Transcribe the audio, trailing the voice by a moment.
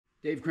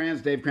Dave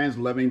Kranz,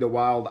 Living the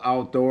Wild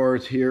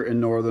Outdoors here in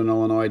Northern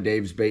Illinois.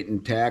 Dave's Bait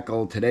and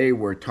Tackle. Today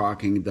we're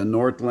talking the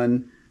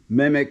Northland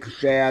Mimic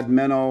Shad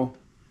Minnow.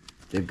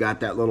 They've got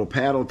that little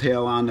paddle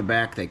tail on the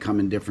back. They come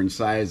in different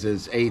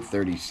sizes, 8,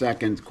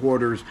 32,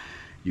 quarters.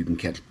 You can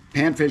catch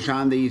panfish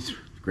on these.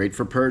 Great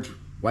for perch,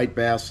 white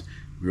bass.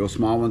 Real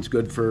small ones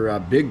good for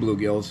big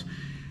bluegills.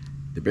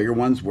 The bigger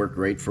ones work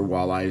great for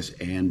walleyes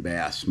and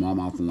bass,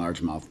 smallmouth and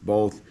largemouth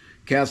both.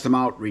 Cast them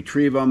out,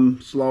 retrieve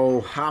them,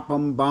 slow, hop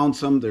them, bounce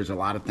them. There's a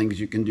lot of things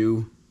you can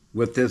do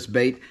with this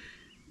bait.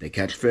 They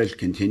catch fish.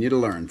 Continue to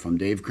learn from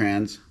Dave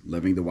Kranz,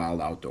 Living the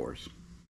Wild Outdoors.